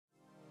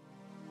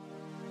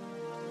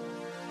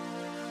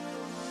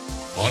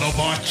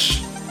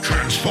Autobots,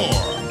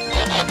 transform!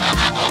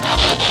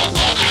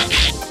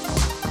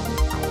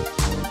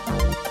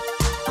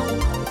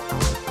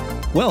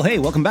 Well, hey,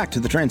 welcome back to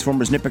the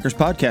Transformers Nitpickers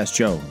podcast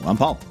show. I'm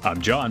Paul. I'm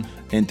John.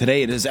 And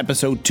today it is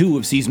episode 2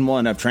 of season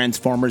 1 of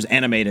Transformers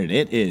Animated.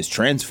 It is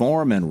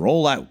Transform and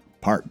Roll Out,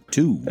 part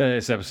 2.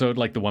 This episode,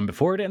 like the one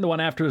before it and the one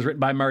after, is written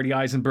by Marty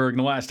Eisenberg. And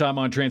the last time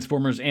on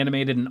Transformers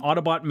Animated, an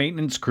Autobot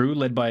maintenance crew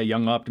led by a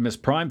young Optimus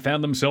Prime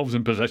found themselves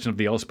in possession of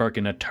the Allspark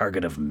and a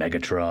target of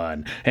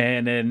Megatron.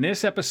 And in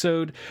this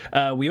episode,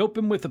 we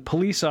open with a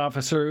police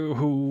officer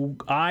who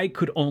I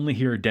could only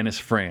hear Dennis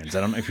Franz.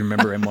 I don't know if you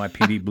remember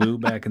NYPD Blue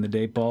back in the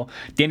day, Paul.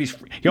 He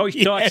always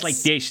talks like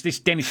this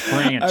Dennis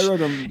Franz. I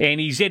wrote him. And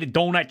he's at a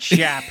donut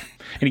shop.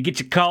 And he gets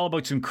a call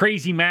about some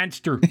crazy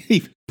monster.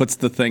 He puts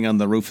the thing on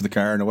the roof of the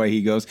car and away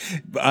he goes.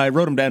 I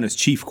wrote him down as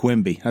Chief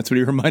Quimby. That's what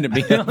he reminded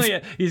me of. Oh,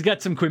 yeah. He's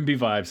got some Quimby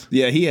vibes.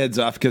 Yeah, he heads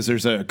off because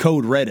there's a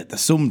code red at the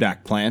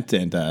Sumdac plant,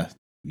 and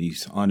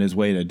he's on his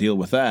way to deal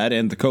with that.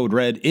 And the code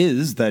red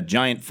is that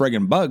giant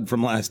friggin' bug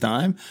from last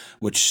time,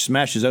 which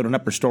smashes out an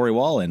upper story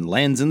wall and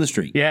lands in the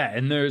street. Yeah,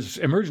 and there's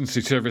emergency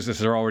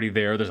services are already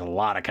there. There's a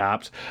lot of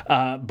cops.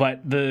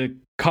 But the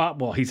cop,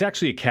 well, he's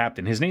actually a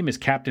captain. His name is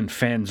Captain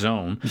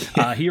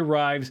Fanzone. He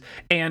arrives,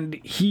 and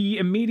he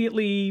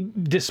immediately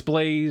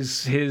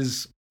displays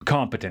his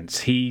competence.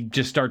 He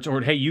just starts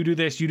ordering, hey, you do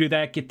this, you do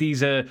that, get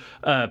these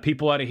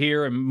people out of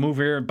here and move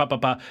here, and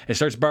It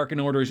starts barking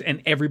orders,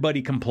 and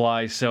everybody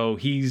complies, so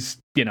he's,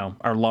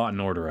 our law and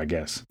order, I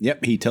guess.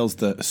 Yep, he tells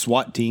the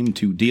SWAT team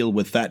to deal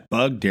with that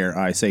bug, dare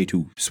I say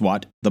to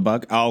swat the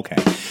bug. Oh, okay.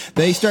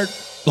 They start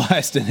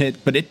blasting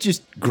it, but it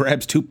just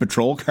grabs 2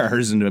 patrol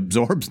cars and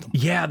absorbs them.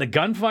 Yeah, the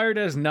gunfire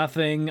does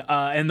nothing,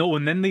 and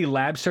then the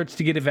lab starts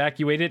to get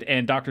evacuated,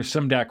 and Dr.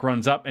 Sumdac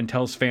runs up and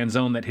tells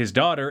Fanzone that his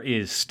daughter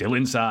is still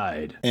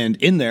inside. And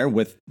in there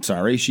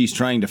she's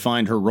trying to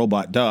find her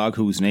robot dog,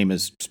 whose name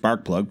is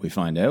Sparkplug, we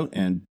find out.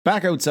 And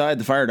back outside,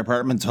 the fire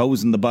department's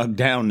hosing the bug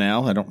down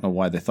now. I don't know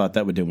why they thought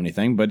that would do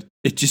anything, but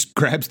it just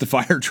grabs the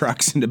fire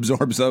trucks and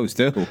absorbs those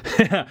too.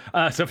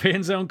 So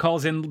Fanzone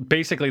calls in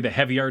basically the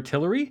heavy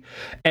artillery,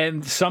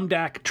 and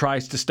Sumdac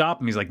tries to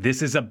stop him. He's like,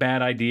 this is a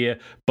bad idea,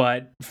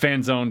 but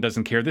Fanzone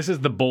doesn't care. This is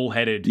the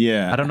bullheaded.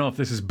 Yeah. I don't know if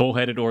this is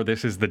bullheaded or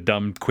this is the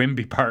dumb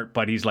Quimby part,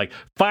 but he's like,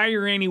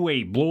 fire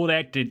anyway, blow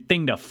that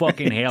thing to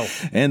fucking hell.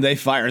 And they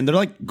fire, and they're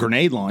like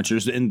grenade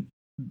launchers, and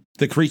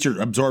the creature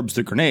absorbs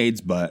the grenades,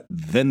 but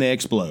then they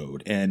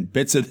explode, and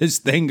bits of this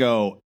thing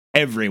go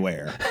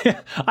everywhere.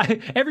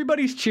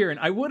 Everybody's cheering.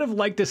 I would have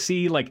liked to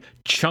see like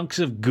chunks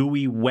of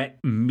gooey wet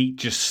meat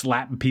just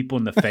slapping people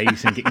in the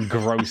face and getting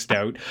grossed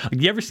out.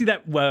 You ever see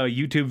that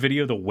YouTube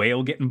video, the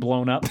whale getting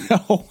blown up?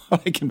 No,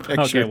 I can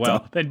picture okay, it.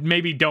 well, then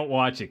maybe don't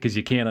watch it because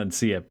you can't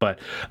unsee it. But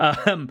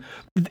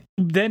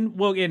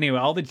anyway,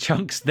 all the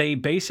chunks, they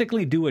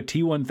basically do a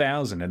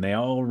T-1000 and they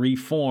all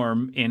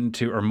reform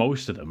into, or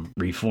most of them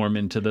reform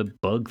into the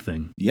bug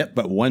thing. Yep,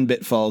 but one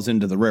bit falls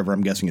into the river.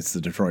 I'm guessing it's the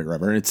Detroit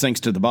River, and it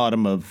sinks to the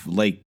bottom of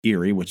Lake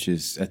Erie, which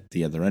is at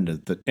the other end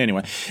of the...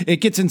 Anyway, it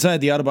gets inside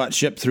the Autobot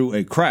ship through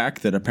a crack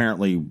that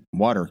apparently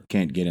water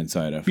can't get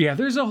inside of. Yeah,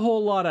 there's a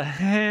whole lot of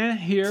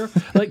here.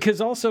 Because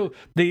also,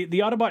 the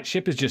Autobot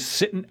ship is just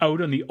sitting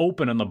out in the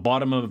open on the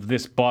bottom of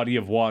this body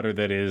of water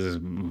that is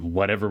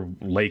whatever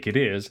lake it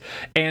is.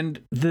 And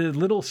the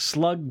little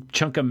slug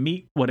chunk of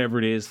meat, whatever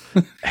it is,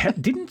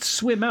 didn't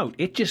swim out.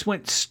 It just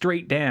went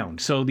straight down.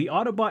 So the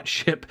Autobot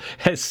ship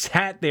has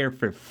sat there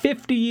for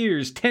 50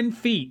 years, 10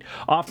 feet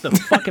off the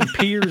fucking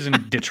piers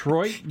in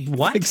Detroit.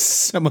 What? Like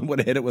someone would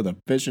have hit it with a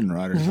fishing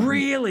rod or something.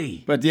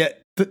 Really? But yeah,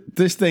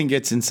 this thing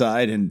gets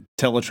inside, and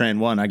Teletran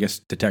 1, I guess,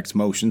 detects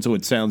motion, so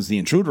it sounds the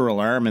intruder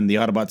alarm, and the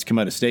Autobots come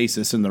out of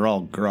stasis, and they're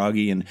all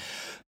groggy, and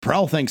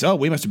Prowl thinks, oh,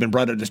 we must have been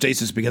brought out of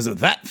stasis because of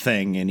that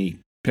thing, and he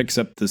picks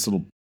up this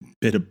little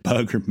bit of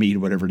bug or meat or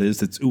whatever it is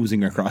that's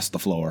oozing across the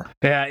floor.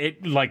 Yeah,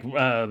 it like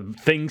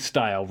Thing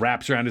style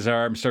wraps around his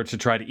arm, starts to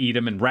try to eat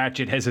him, and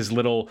Ratchet has his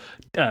little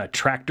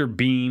tractor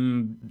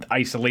beam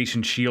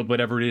isolation shield,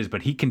 whatever it is,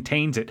 but he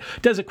contains it,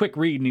 does a quick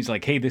read, and he's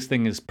like, hey, this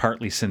thing is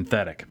partly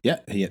synthetic. Yeah,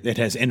 it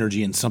has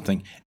energy and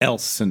something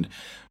else, and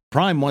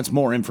Prime wants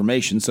more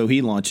information, so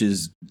he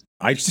launches,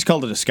 I just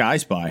called it a Sky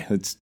Spy.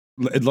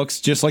 It looks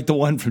just like the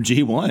one from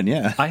G1,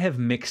 yeah. I have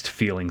mixed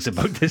feelings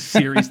about this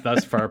series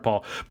thus far,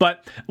 Paul.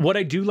 But what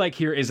I do like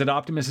here is that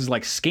Optimus is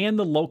like, scan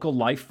the local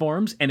life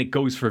forms, and it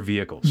goes for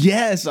vehicles.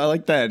 Yes, I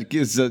like that,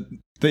 because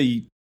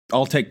they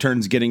all take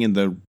turns getting in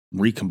the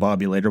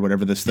recombobulator,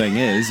 whatever this thing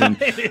is.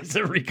 And it is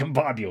a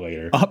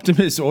recombobulator.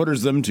 Optimus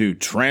orders them to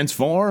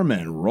transform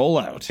and roll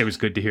out. It was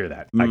good to hear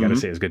that. I gotta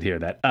say, it was good to hear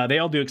that. They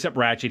all do except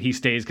Ratchet. He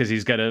stays because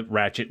he's got to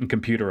ratchet and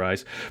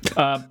computerize.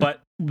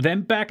 But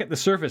then back at the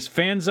surface,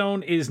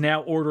 Fanzone is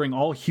now ordering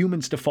all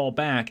humans to fall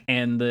back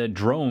and the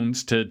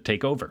drones to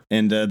take over.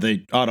 And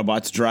the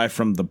Autobots drive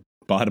from the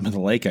bottom of the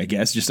lake, I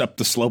guess, just up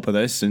the slope of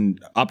this.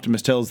 And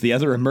Optimus tells the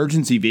other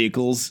emergency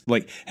vehicles,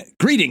 like,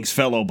 greetings,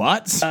 fellow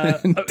bots.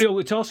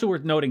 It's also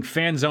worth noting,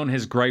 Fanzone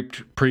has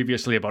griped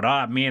previously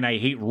about, man, I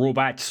hate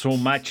robots so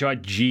much. Oh,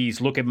 geez,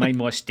 look at my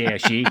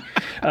mustache. I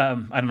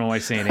don't know why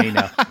I'm saying A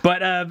now.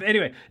 But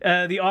anyway,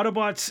 the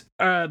Autobots,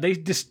 they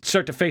just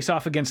start to face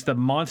off against the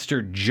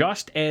monster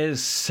just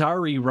as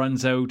Sari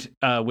runs out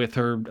with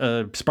her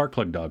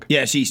Sparkplug dog.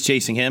 Yeah, she's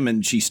chasing him,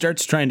 and she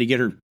starts trying to get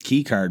her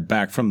key card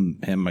back from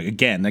him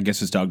again. I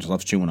guess his dog just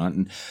loves chewing on it.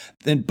 And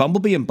then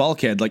Bumblebee and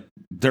Bulkhead, like,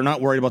 they're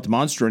not worried about the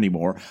monster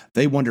anymore.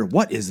 They wonder,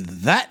 what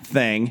is that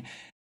thing?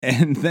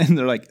 And then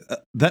they're like,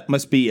 that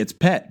must be its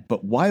pet.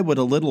 But why would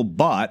a little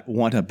bot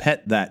want a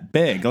pet that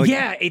big? Like,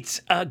 yeah,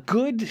 it's a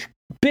good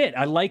bit.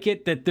 I like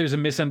it that there's a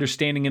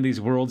misunderstanding in these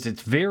worlds.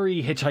 It's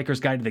very Hitchhiker's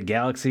Guide to the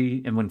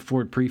Galaxy, and when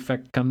Ford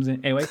Prefect comes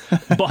in. Anyway,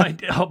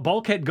 but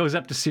Bulkhead goes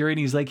up to Siri and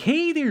he's like,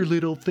 hey there,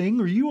 little thing,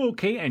 are you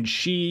okay? And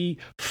she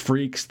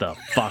freaks the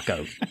fuck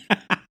out.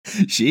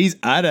 She's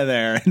out of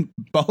there, and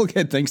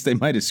Bulkhead thinks they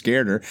might have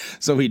scared her,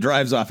 so he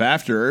drives off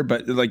after her,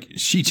 but like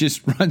she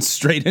just runs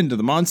straight into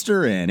the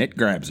monster and it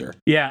grabs her.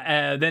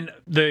 Yeah, then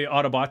the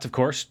Autobots, of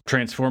course,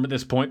 transform at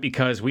this point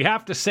because we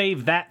have to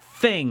save that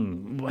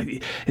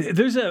thing.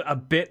 There's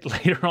a bit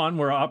later on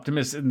where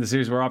Optimus, in the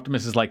series, where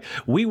Optimus is like,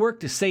 we work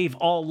to save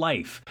all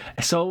life.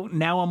 So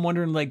now I'm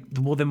wondering, like,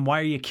 well, then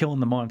why are you killing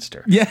the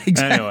monster? Yeah,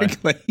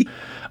 exactly.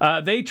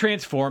 Anyway, they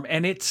transform,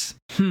 and it's,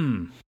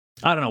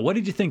 I don't know. What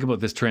did you think about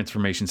this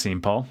transformation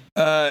scene, Paul?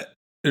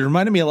 It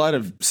reminded me a lot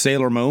of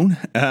Sailor Moon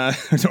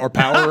or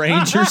Power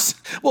Rangers.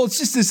 Well, it's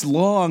just this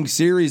long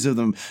series of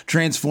them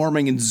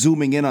transforming and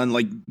zooming in on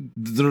like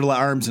their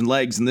arms and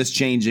legs and this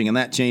changing and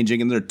that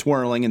changing, and they're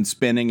twirling and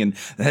spinning, and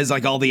it has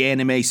like all the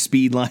anime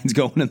speed lines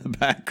going in the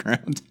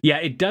background. Yeah,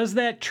 it does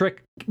that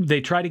trick. They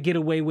try to get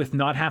away with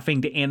not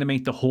having to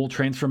animate the whole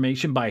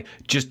transformation by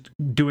just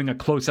doing a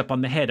close-up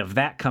on the head of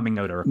that coming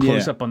out, or a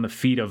close-up on the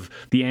feet of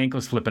the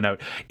ankles flipping out.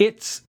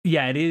 It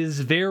is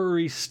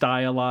very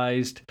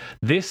stylized.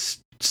 This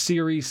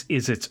series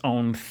is its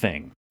own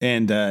thing.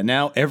 And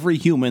now every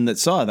human that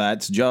saw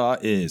that's jaw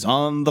is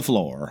on the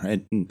floor,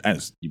 and,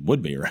 as you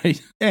would be,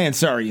 right? And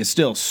Sari is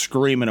still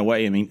screaming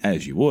away, I mean,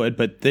 as you would,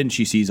 but then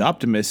she sees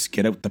Optimus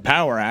get out the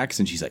power axe,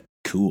 and she's like,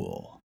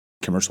 cool.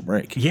 Commercial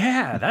break.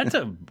 Yeah, that's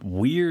a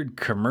weird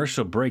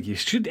commercial break. You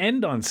should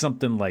end on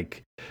something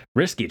like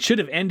risky. It should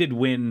have ended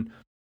when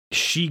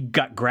she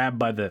got grabbed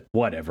by the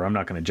whatever. I'm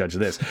not going to judge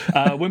this.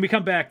 When we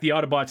come back, the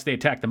Autobots, they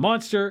attack the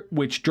monster,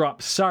 which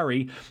drops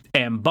Sari,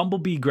 and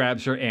Bumblebee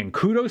grabs her. And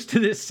kudos to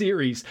this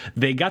series.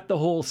 They got the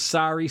whole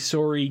sorry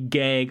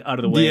gag out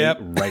of the way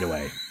right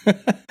away.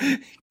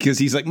 Because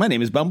he's like, my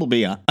name is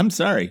Bumblebee. I'm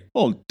sorry.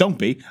 Oh, don't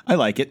be. I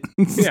like it.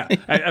 Yeah.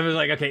 I was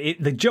like, okay,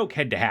 the joke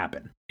had to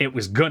happen. It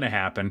was going to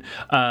happen.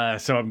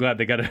 So I'm glad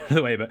they got it out of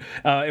the way, but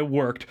it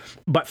worked.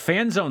 But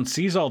Fanzone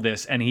sees all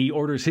this, and he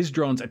orders his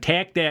drones,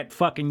 attack that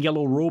fucking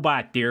yellow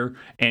robot there,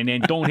 and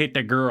then don't hit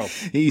the girl.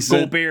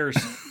 Go Bears.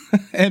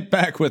 And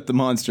back with the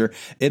monster,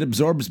 it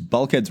absorbs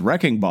Bulkhead's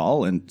wrecking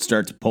ball and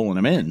starts pulling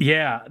him in.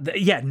 Yeah,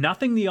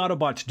 nothing the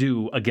Autobots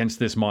do against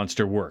this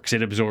monster works.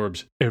 It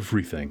absorbs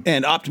everything.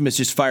 And Optimus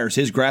just fires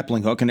his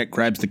grappling hook, and it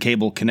grabs the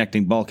cable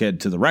connecting Bulkhead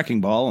to the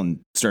wrecking ball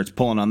and starts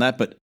pulling on that.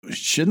 But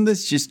shouldn't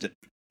this just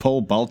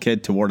pull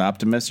Bulkhead toward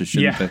Optimus, or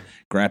shouldn't the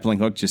grappling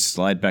hook just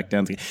slide back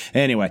down?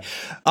 Anyway,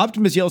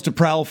 Optimus yells to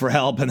Prowl for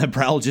help, and then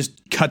Prowl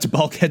just cuts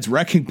Bulkhead's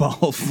wrecking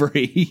ball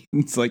free.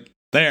 It's like,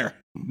 there.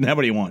 Now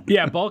what do you want?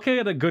 Yeah, Bulkhead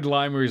had a good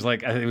line where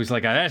I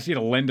asked you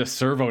to lend a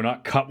servo,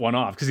 not cut one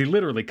off, because he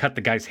literally cut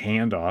the guy's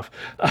hand off.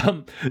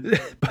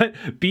 But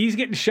B's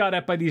getting shot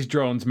at by these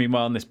drones,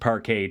 meanwhile, in this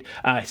parkade.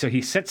 So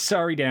he sets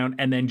Sari down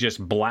and then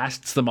just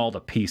blasts them all to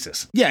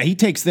pieces. Yeah, he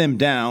takes them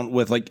down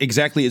with like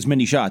exactly as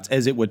many shots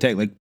as it would take,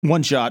 like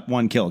one shot,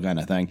 one kill kind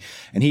of thing.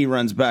 And he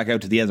runs back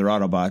out to the other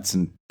Autobots,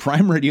 and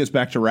Prime radios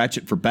back to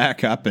Ratchet for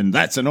backup, and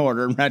that's an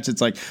order. And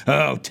Ratchet's like,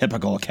 oh,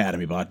 typical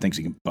Academy bot, thinks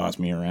he can boss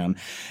me around.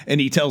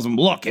 And he tells him,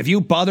 look, if you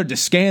bothered to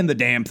scan the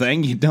damn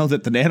thing, you'd know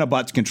that the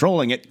nanobots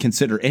controlling it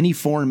consider any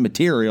foreign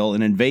material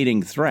an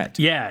invading threat.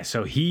 Yeah,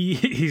 so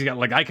he's got,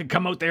 like, I could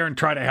come out there and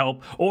try to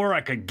help, or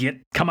I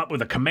could come up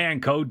with a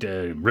command code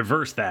to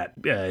reverse that.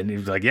 And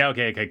he's like, yeah,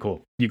 okay,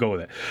 cool. You go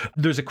with it.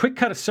 There's a quick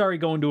cut of Sari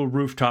going to a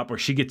rooftop where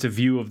she gets a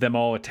view of them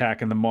all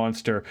attacking the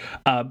monster.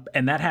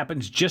 And that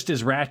happens just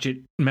as Ratchet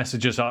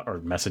radios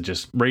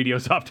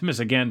Optimus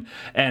again.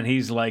 And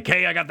he's like,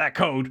 hey, I got that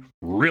code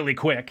really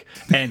quick.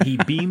 And he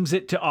beams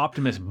it to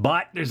Optimus.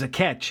 But there's a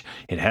catch.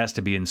 It has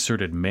to be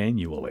inserted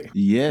manually.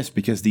 Yes,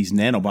 because these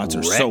nanobots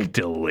are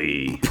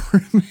rectally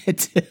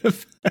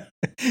primitive.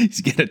 He's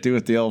going to do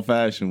it the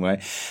old-fashioned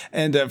way.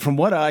 And from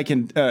what I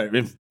can,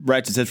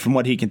 Ratchet says, from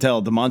what he can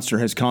tell, the monster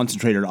has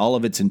concentrated all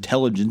of its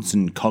intelligence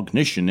and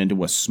cognition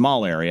into a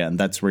small area, and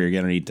that's where you're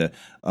going to need to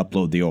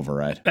upload the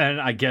override. And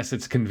I guess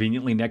it's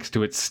conveniently next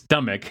to its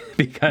stomach,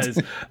 because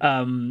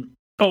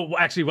Oh,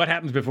 actually, what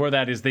happens before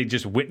that is they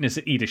just witness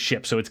it eat a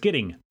ship, so it's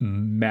getting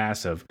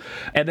massive.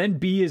 And then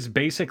B is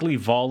basically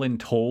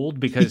voluntold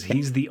because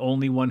he's the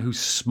only one who's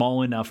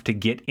small enough to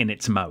get in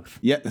its mouth.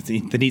 Yeah, they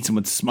need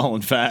someone small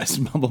and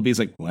fast. Bumblebee's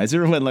like, why is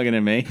everyone looking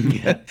at me?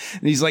 Yeah.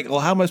 And he's like,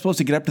 well, how am I supposed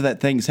to get up to that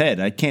thing's head?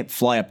 I can't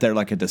fly up there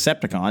like a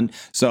Decepticon.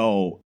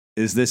 So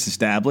is this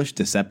established?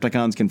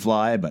 Decepticons can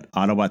fly, but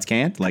Autobots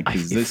can't? Like,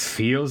 is this... It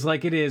feels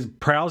like it is.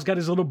 Prowl's got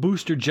his little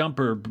booster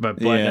jumper,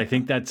 but I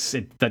think that's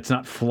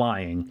not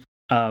flying.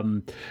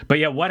 But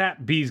yeah,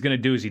 what B's going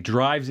to do is he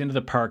drives into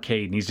the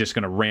parkade and he's just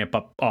going to ramp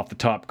up off the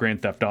top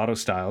Grand Theft Auto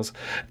styles.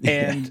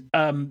 And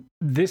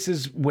this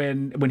is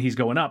when he's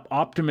going up,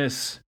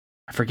 Optimus,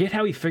 I forget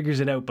how he figures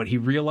it out, but he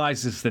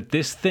realizes that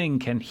this thing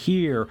can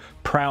hear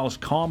Prowl's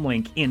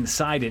comlink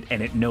inside it,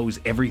 and it knows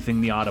everything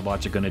the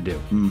Autobots are going to do.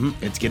 Mm-hmm.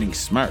 It's getting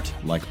smart,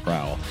 like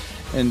Prowl.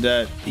 And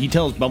he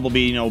tells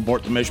Bumblebee,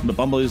 abort the mission, but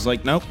Bumblebee's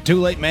like, nope,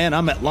 too late, man.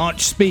 I'm at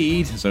launch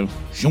speed. So,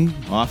 shoom,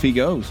 off he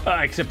goes.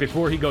 Except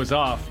before he goes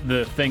off,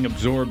 the thing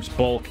absorbs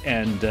Bulk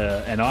and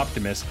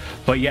Optimus.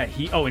 But yeah,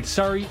 and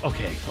sorry.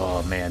 Okay.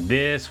 Oh man,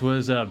 this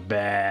was a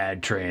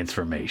bad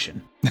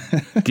transformation.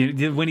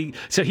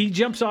 So he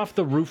jumps off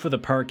the roof of the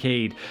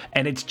parkade,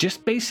 and it's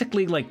just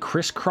basically like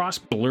crisscross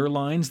blur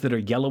lines that are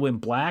yellow and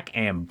black,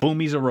 and boom,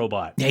 he's a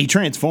robot. Yeah, he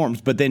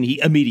transforms, but then he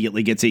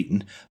immediately gets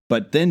eaten.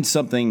 But then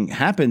something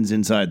happens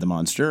inside the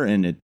monster,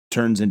 and it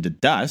turns into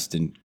dust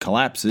and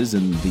collapses,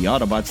 and the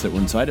Autobots that were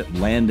inside it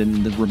land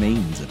in the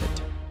remains of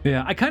it.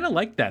 Yeah, I kind of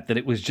like that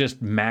it was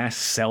just mass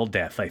cell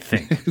death, I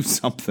think.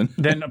 Something.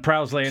 Then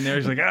Prowl's laying there,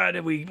 he's like,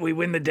 did we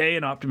win the day?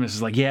 And Optimus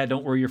is like, yeah,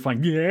 don't worry, you're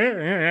fine.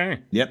 Yeah.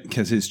 Yep,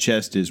 because his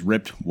chest is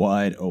ripped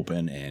wide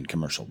open and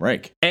commercial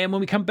break. And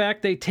when we come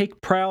back, they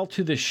take Prowl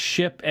to the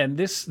ship, and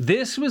this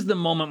was the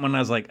moment when I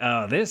was like,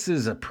 oh, this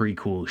is a pretty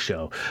cool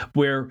show,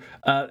 where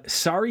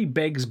Sari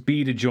begs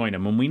B to join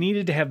him. When we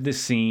needed to have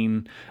this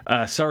scene,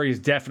 Sari is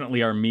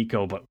definitely our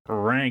Miko, but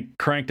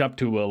cranked up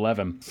to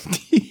 11.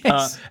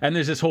 Yes. And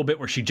there's this whole bit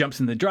where she jumps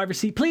in the driver's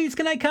seat. Please,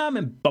 can I come?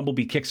 And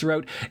Bumblebee kicks her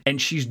out.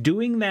 And she's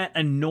doing that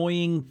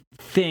annoying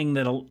thing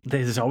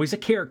there's always a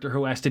character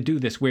who has to do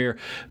this, where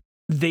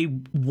they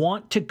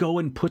want to go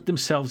and put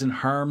themselves in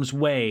harm's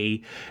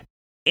way.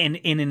 And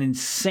in an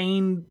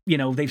insane,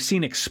 they've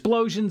seen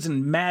explosions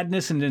and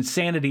madness and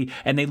insanity,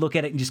 and they look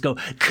at it and just go,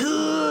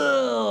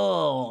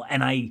 cool.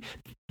 And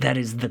that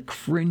is the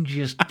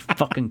cringiest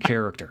fucking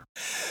character.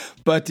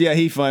 But yeah,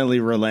 he finally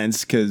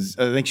relents because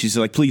I think she's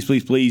like, please,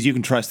 please, please, you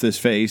can trust this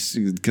face,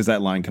 because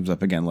that line comes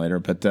up again later.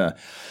 But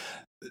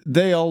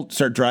they all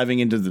start driving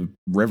into the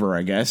river,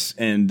 I guess.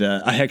 And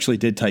I actually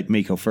did type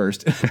Miko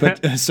first.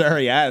 But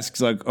Sari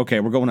asks, like, okay,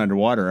 we're going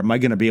underwater. Am I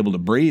going to be able to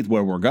breathe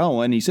where we're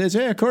going? He says,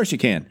 yeah, of course you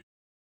can.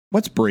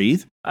 What's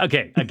breathe?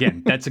 Okay,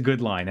 again, that's a good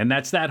line. And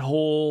that's that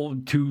whole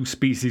two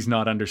species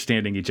not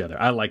understanding each other.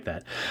 I like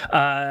that.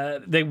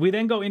 We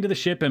then go into the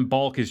ship, and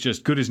Bulk is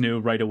just good as new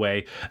right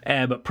away.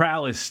 But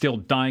Prowl is still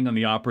dying on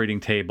the operating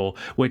table,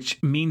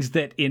 which means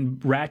that in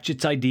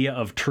Ratchet's idea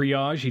of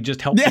triage, he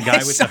just helps the guy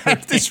with the I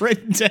have this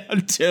written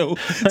down too.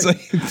 It's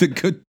like the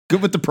good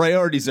with the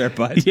priorities there,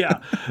 bud. Yeah.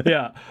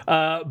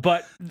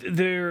 But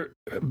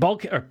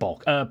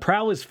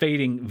Prowl is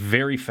fading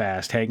very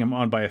fast, hanging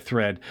on by a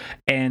thread,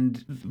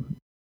 and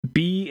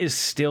B is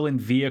still in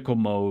vehicle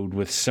mode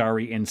with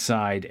Sari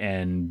inside,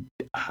 and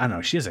I don't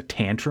know, she has a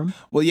tantrum.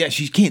 Well, yeah,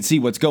 she can't see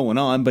what's going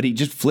on, but he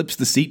just flips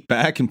the seat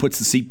back and puts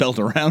the seatbelt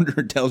around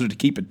her and tells her to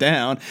keep it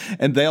down,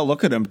 and they'll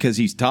look at him because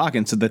he's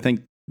talking, so they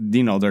think,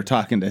 they're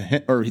talking to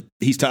him, or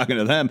he's talking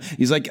to them.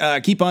 He's like,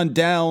 keep on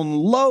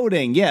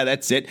downloading. Yeah,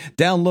 that's it.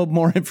 Download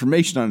more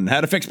information on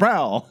how to fix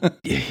Prowl.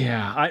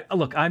 Yeah,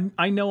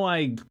 I know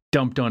I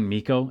dumped on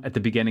Miko at the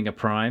beginning of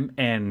Prime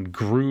and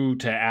grew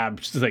to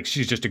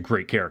she's just a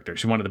great character.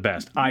 She's one of the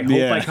best. I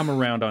hope I come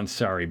around on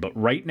Sari, but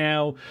right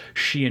now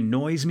she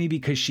annoys me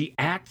because she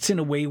acts in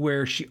a way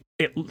where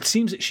it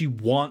seems that she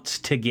wants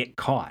to get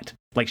caught.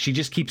 Like, she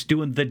just keeps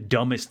doing the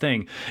dumbest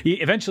thing.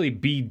 Eventually,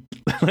 B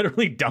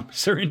literally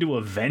dumps her into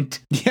a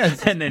vent,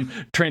 and then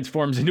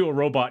transforms into a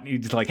robot, and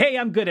he's like, hey,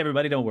 I'm good,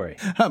 everybody, don't worry.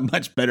 I'm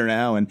much better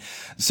now. And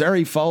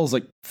Sari falls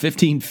like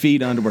 15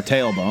 feet onto her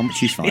tailbone, but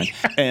she's fine.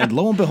 And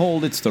lo and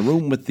behold, it's the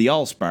room with the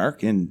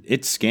Allspark, and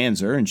it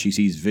scans her, and she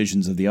sees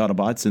visions of the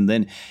Autobots, and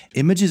then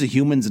images of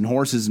humans and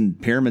horses and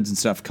pyramids and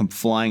stuff come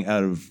flying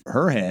out of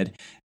her head.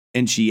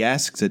 And she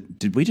asks it,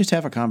 did we just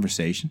have a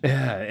conversation?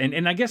 Yeah,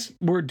 and I guess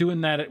we're doing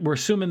that. We're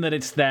assuming that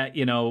it's that,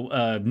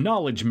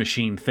 knowledge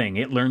machine thing.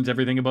 It learns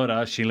everything about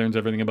us. She learns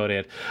everything about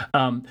it.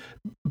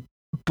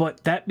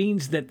 But that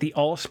means that the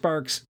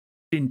Allspark's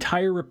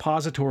entire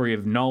repository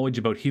of knowledge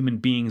about human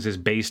beings is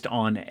based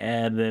on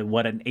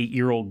what an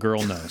 8-year-old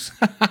girl knows.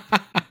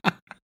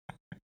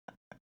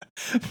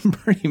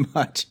 Pretty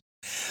much.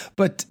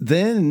 But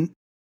then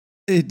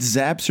it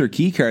zaps her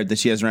key card that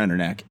she has around her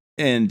neck.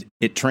 and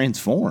it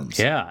transforms.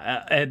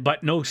 Yeah,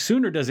 but no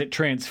sooner does it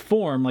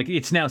transform, like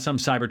it's now some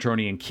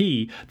Cybertronian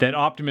key, that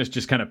Optimus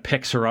just kind of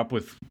picks her up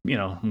with,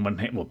 one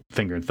hand,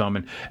 finger and thumb,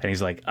 and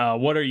he's like,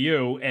 what are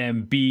you?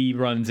 And B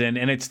runs in,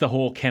 and it's the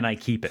whole can I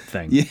keep it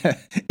thing. Yeah,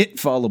 it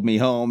followed me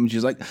home.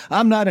 She's like,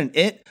 I'm not an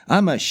it,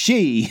 I'm a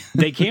she.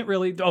 They can't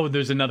really,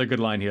 there's another good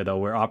line here, though,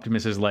 where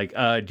Optimus is like,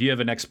 do you have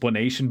an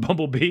explanation,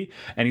 Bumblebee?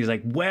 And he's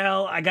like,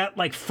 well, I got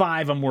like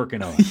 5 I'm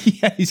working on.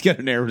 Yeah, he's got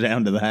to narrow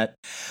down to that.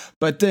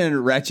 But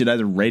then Ratchet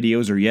either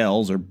radios or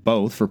yells, or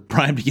both, for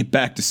Prime to get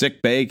back to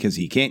sickbay because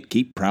he can't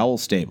keep Prowl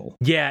stable.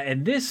 Yeah,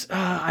 and this,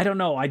 I don't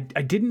know,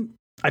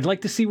 I'd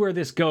like to see where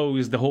this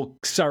goes, the whole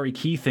sorry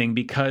key thing,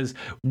 because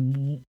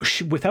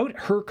without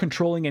her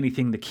controlling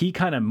anything, the key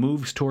kind of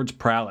moves towards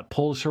Prowl. It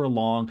pulls her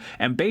along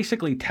and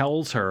basically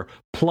tells her,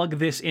 plug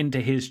this into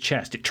his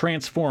chest. It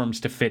transforms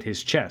to fit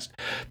his chest.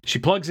 She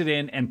plugs it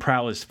in and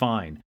Prowl is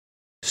fine.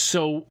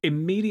 So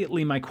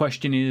immediately my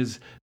question is,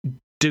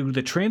 do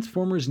the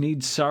Transformers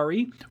need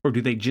sorry, or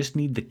do they just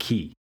need the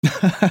key?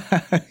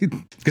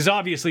 Because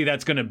obviously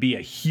that's going to be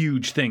a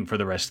huge thing for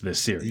the rest of this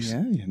series.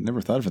 Yeah, you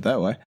never thought of it that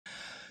way.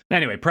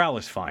 Anyway, Prowl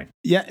is fine.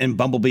 Yeah, and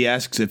Bumblebee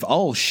asks if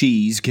all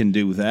she's can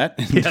do that.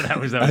 Yeah, that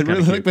was I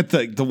really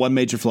like the one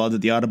major flaw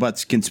that the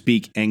Autobots can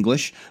speak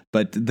English,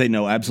 but they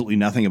know absolutely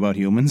nothing about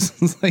humans.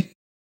 It's like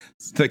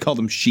they call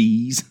them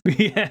she's.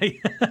 Yeah.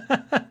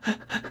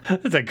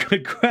 That's a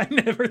good question.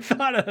 I never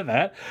thought of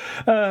that.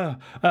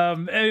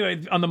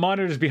 Anyway, on the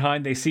monitors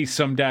behind, they see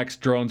Sumdak's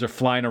drones are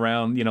flying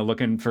around,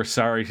 looking for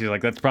Sari. She's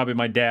like, that's probably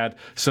my dad.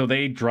 So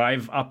they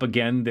drive up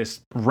again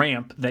this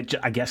ramp that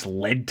I guess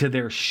led to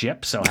their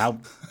ship. So how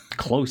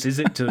close is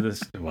it to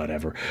this?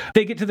 Whatever.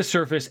 They get to the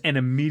surface and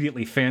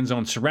immediately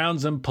Fanzone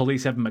surrounds them.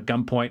 Police have them at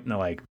gunpoint and they're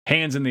like,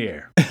 hands in the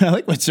air. I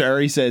like what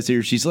Sari says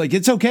here. She's like,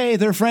 it's okay.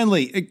 They're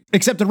friendly,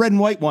 except the red and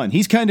white one.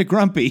 He's kind of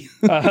grumpy.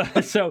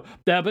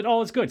 But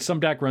all is good.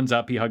 Sumdak runs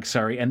up. He hugs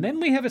Sari. And then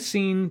we have a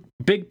scene,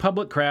 big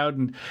public crowd.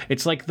 And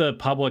it's like the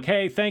public,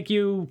 hey, thank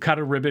you. Cut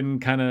a ribbon,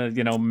 kind of,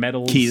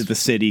 medals. Key to the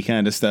city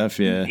kind of stuff.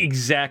 Yeah.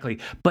 Exactly.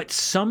 But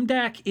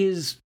Sumdak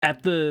is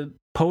at the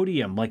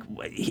podium. Like,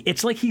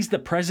 it's like he's the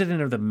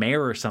president or the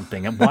mayor or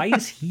something. And why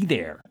is he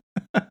there?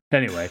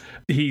 Anyway,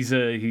 he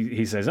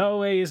says,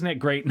 oh, hey, isn't it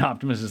great? And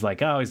Optimus is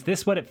like, oh, is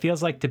this what it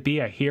feels like to be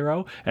a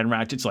hero? And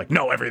Ratchet's like,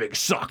 no, everything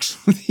sucks.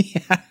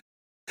 Yeah.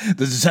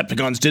 The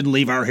Decepticons didn't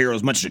leave our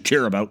heroes much to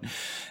cheer about.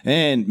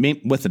 And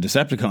with the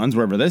Decepticons,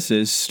 wherever this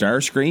is,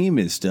 Starscream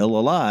is still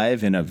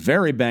alive in a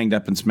very banged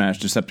up and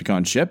smashed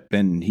Decepticon ship.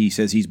 And he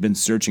says he's been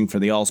searching for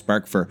the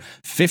Allspark for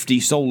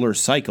 50 solar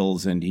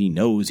cycles, and he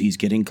knows he's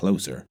getting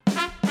closer.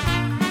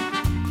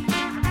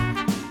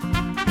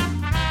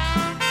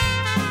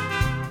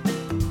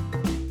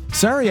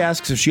 Sari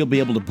asks if she'll be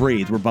able to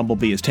breathe where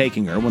Bumblebee is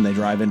taking her when they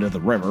drive into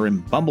the river,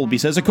 and Bumblebee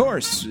says, of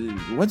course,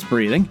 what's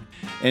breathing?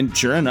 And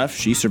sure enough,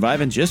 she's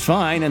surviving just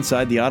fine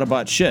inside the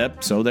Autobot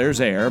ship, so there's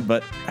air,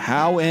 but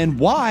how and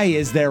why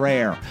is there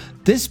air?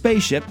 This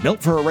spaceship,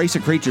 built for a race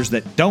of creatures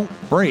that don't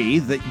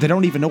breathe, they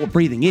don't even know what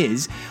breathing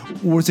is,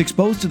 was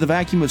exposed to the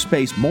vacuum of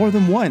space more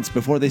than once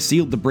before they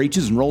sealed the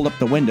breaches and rolled up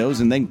the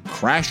windows and then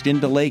crashed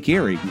into Lake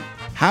Erie.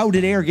 How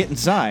did air get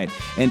inside?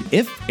 And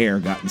if air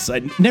got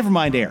inside, never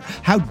mind air,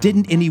 how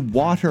didn't any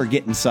water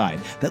get inside?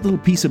 That little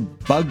piece of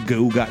bug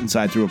goo got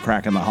inside through a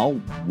crack in the hull.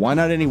 Why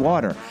not any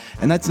water?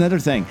 And that's another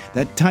thing.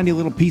 That tiny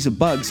little piece of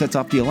bug sets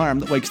off the alarm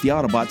that wakes the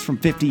Autobots from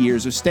 50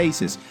 years of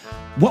stasis.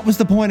 What was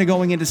the point of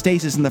going into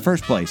stasis in the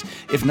first place?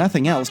 If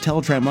nothing else,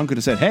 Teletran 1 could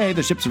have said, hey,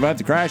 the ship survived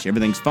the crash,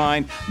 everything's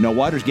fine, no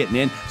water's getting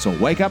in, so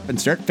wake up and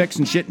start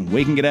fixing shit and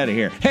we can get out of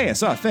here. Hey, I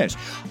saw a fish.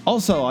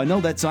 Also, I know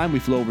that sign we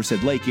flew over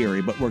said Lake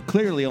Erie, but we're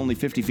clearly only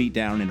 50 feet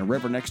down in a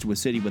river next to a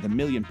city with 1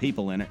 million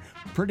people in it.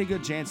 Pretty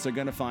good chance they're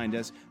gonna find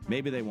us.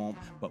 Maybe they won't,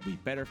 but we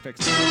better fix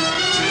it.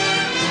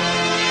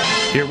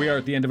 Here we are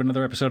at the end of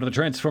another episode of the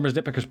Transformers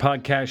Nitpickers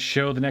podcast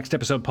show. The next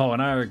episode Paul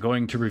and I are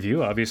going to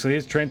review, obviously,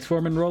 is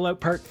Transforming Rollout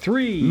Part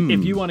 3.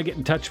 If you want to get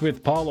in touch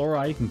with Paul or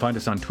I, you can find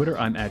us on Twitter.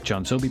 I'm at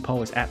John Sobey.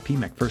 Paul is at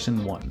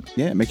PMcPherson1.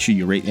 Yeah, make sure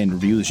you rate and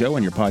review the show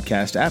on your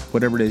podcast app,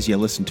 whatever it is you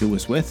listen to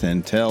us with,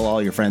 and tell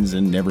all your friends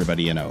and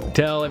everybody you know.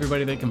 Tell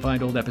everybody they can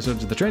find old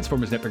episodes of the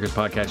Transformers Nitpickers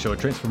podcast show at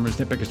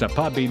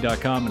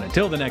transformersnitpickers.podbean.com. And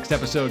until the next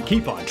episode,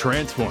 keep on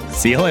transforming.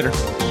 See you later.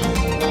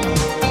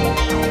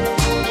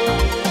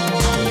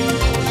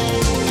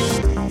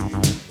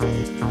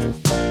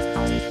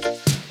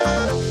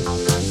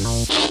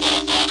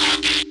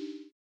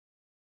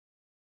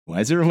 Why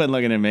is everyone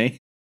looking at me?